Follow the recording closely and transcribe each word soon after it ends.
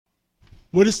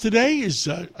With us today is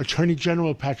Attorney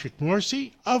General Patrick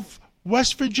Morrissey of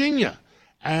West Virginia,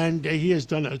 and he has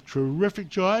done a terrific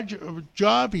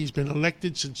job. He's been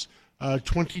elected since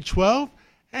 2012,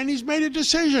 and he's made a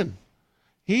decision.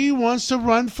 He wants to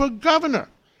run for governor.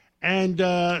 And,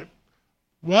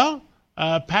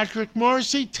 Patrick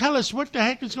Morrissey, tell us what the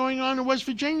heck is going on in West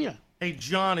Virginia. Hey,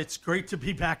 John, it's great to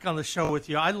be back on the show with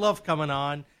you. I love coming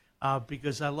on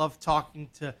because I love talking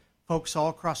to folks all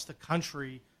across the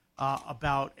country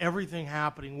about everything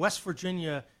happening. West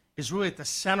Virginia is really at the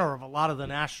center of a lot of the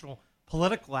national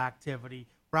political activity.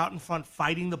 We're out in front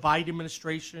fighting the Biden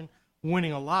administration,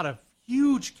 winning a lot of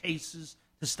huge cases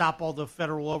to stop all the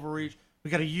federal overreach.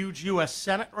 We got a huge U.S.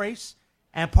 Senate race.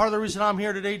 And part of the reason I'm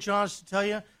here today, John, is to tell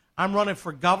you I'm running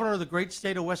for governor of the great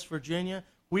state of West Virginia.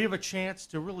 We have a chance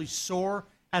to really soar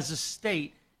as a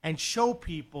state and show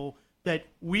people that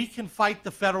we can fight the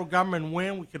federal government and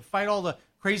win. We can fight all the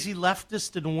crazy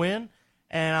leftists and win.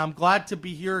 And I'm glad to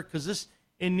be here because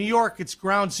in New York, it's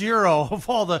ground zero of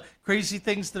all the crazy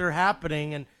things that are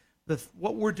happening. And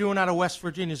what we're doing out of West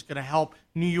Virginia is going to help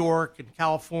New York and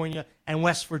California and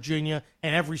West Virginia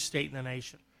and every state in the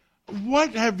nation.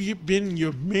 What have been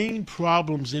your main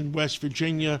problems in West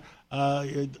Virginia?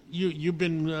 You've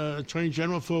been Attorney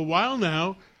General for a while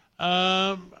now.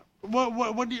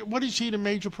 What do you see the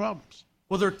major problems?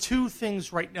 Well, there are two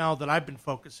things right now that I've been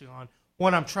focusing on.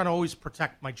 One, I'm trying to always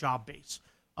protect my job base.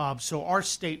 So our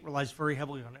state relies very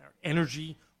heavily on our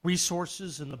energy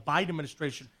resources, and the Biden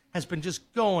administration has been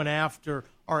just going after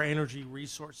our energy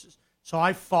resources. So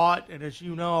I fought, and as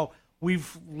you know,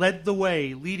 we've led the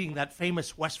way, leading that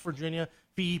famous West Virginia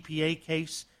EPA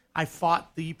case. I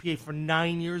fought the EPA for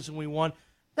 9 years, and we won.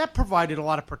 That provided a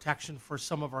lot of protection for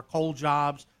some of our coal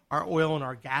jobs, our oil and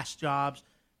our gas jobs.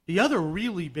 The other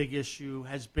really big issue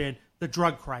has been the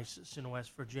drug crisis in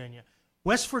West Virginia.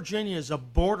 West Virginia is a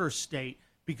border state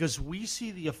because we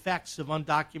see the effects of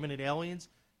undocumented aliens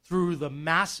through the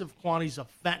massive quantities of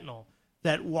fentanyl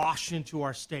that wash into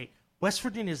our state. West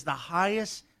Virginia is the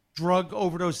highest drug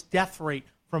overdose death rate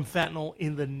from fentanyl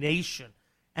in the nation.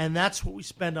 And that's what we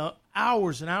spend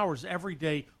hours and hours every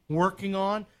day working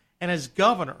on. And as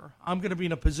governor, I'm going to be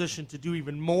in a position to do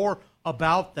even more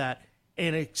about that,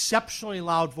 an exceptionally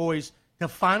loud voice to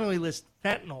finally list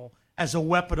fentanyl as a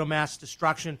weapon of mass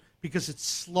destruction because it's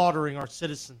slaughtering our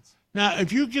citizens. Now,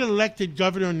 if you get elected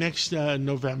governor next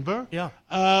November,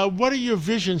 what are your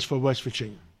visions for West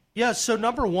Virginia? Yeah, so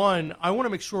number one, I want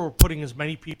to make sure we're putting as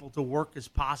many people to work as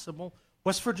possible.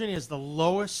 West Virginia is the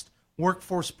lowest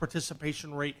workforce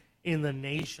participation rate in the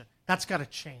nation. That's got to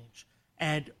change.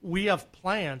 And we have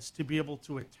plans to be able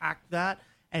to attack that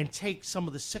and take some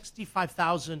of the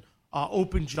 65,000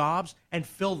 open jobs and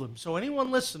fill them. So anyone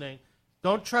listening,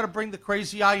 don't try to bring the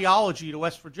crazy ideology to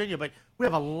West Virginia, but we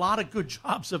have a lot of good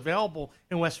jobs available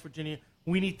in West Virginia.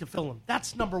 We need to fill them.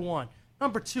 That's number one.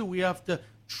 Number two, we have to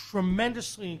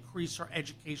tremendously increase our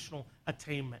educational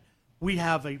attainment. We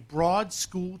have a broad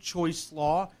school choice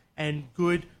law and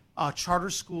good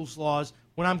charter schools laws.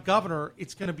 When I'm governor,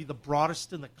 it's going to be the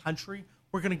broadest in the country.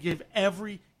 We're going to give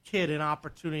every kid an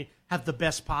opportunity to have the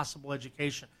best possible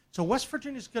education. So West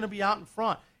Virginia is going to be out in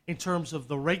front in terms of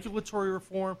the regulatory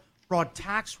reform, broad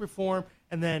tax reform,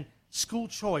 and then school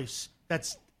choice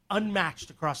that's unmatched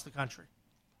across the country.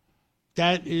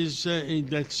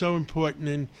 That's so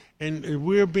important, and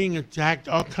we're being attacked.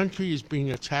 Our country is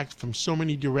being attacked from so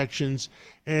many directions.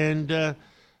 And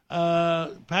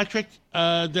Patrick,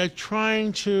 they're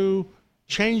trying to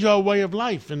change our way of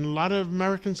life, and a lot of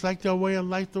Americans like their way of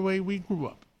life the way we grew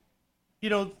up. You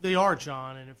know, they are,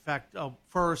 John. And in fact,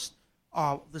 first,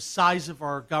 the size of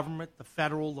our government, the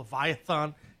federal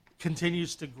Leviathan,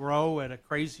 continues to grow at a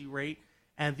crazy rate.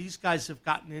 And these guys have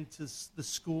gotten into the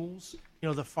schools,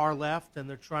 the far left, and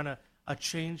they're trying to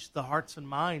change the hearts and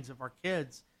minds of our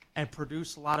kids and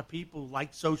produce a lot of people who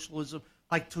like socialism,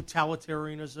 like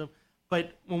totalitarianism.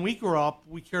 But when we grew up,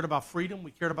 we cared about freedom.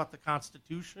 We cared about the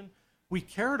Constitution. We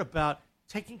cared about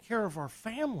taking care of our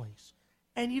families.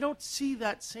 And you don't see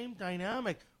that same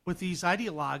dynamic with these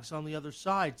ideologues on the other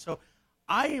side. So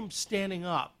I am standing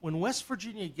up. When West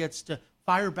Virginia gets to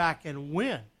fire back and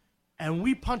win, and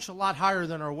we punch a lot higher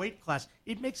than our weight class,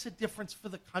 it makes a difference for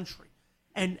the country.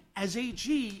 And as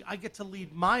AG, I get to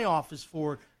lead my office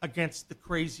forward against the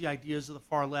crazy ideas of the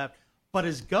far left. But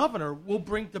as governor, we'll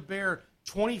bring to bear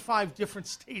 25 different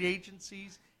state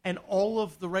agencies and all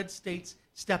of the red states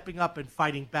stepping up and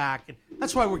fighting back. And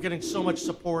that's why we're getting so much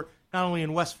support, not only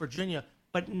in West Virginia,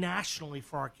 but nationally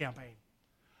for our campaign.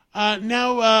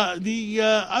 The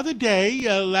other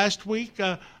day, last week,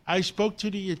 I spoke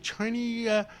to the Attorney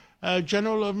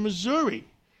General of Missouri,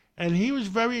 And he was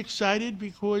very excited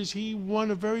because he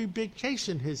won a very big case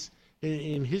in his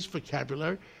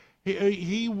vocabulary.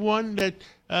 He won that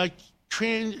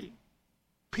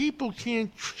people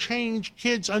can't change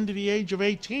kids under the age of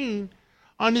 18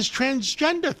 on this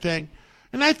transgender thing.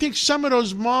 And I think some of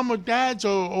those mom or dads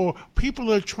or people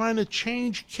that are trying to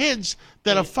change kids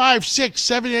that are 5, 6,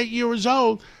 7, 8 years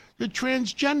old, the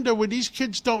transgender, where these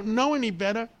kids don't know any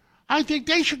better, I think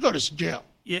they should go to jail.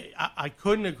 Yeah, I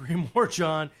couldn't agree more,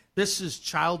 John. This is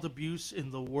child abuse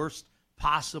in the worst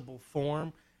possible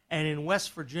form. And in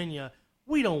West Virginia,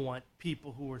 we don't want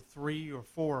people who are 3 or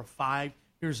 4 or 5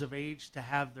 years of age to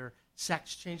have their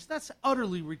sex changed. That's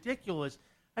utterly ridiculous.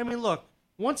 I mean, look,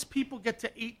 once people get to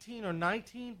 18 or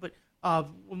 19, but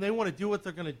when they want to do what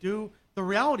they're going to do, the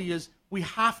reality is we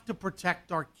have to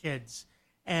protect our kids.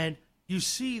 And you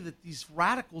see that these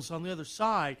radicals on the other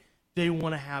side, they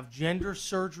want to have gender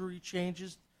surgery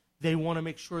changes. They want to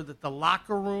make sure that the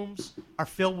locker rooms are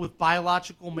filled with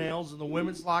biological males in the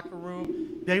women's locker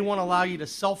room. They want to allow you to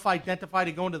self-identify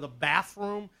to go into the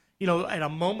bathroom, at a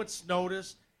moment's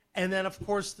notice. And then, of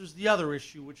course, there's the other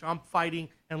issue, which I'm fighting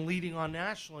and leading on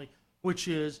nationally, which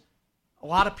is a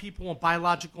lot of people want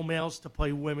biological males to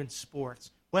play women's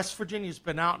sports. West Virginia's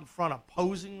been out in front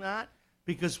opposing that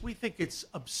because we think it's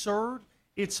absurd,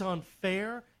 it's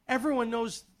unfair. Everyone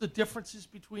knows the differences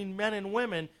between men and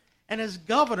women. And as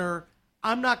governor,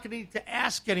 I'm not going to need to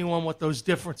ask anyone what those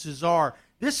differences are.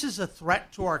 This is a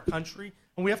threat to our country,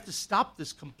 and we have to stop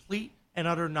this complete and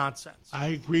utter nonsense. I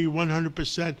agree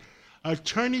 100%.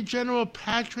 Attorney General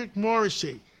Patrick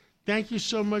Morrissey, thank you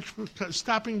so much for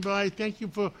stopping by. Thank you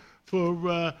for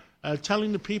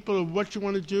telling the people what you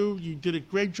want to do. You did a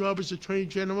great job as Attorney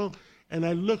General, and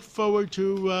I look forward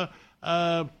to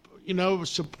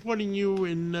supporting you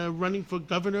in running for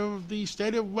governor of the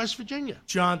state of West Virginia.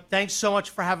 John, thanks so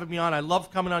much for having me on. I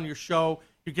love coming on your show.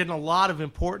 You're getting a lot of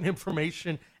important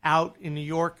information out in New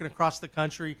York and across the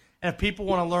country. And if people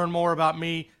want to learn more about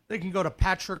me, they can go to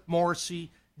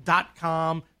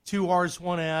patrickmorrissey.com, 2 R's,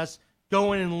 1 S.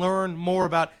 Go in and learn more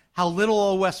about how little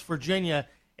old West Virginia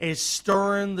is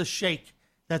stirring the shake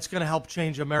that's going to help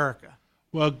change America.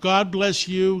 Well, God bless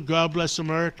you. God bless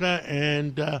America.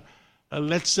 And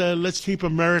let's keep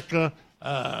America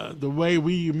the way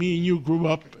me and you grew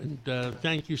up. And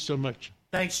thank you so much.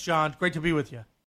 Thanks, John. Great to be with you.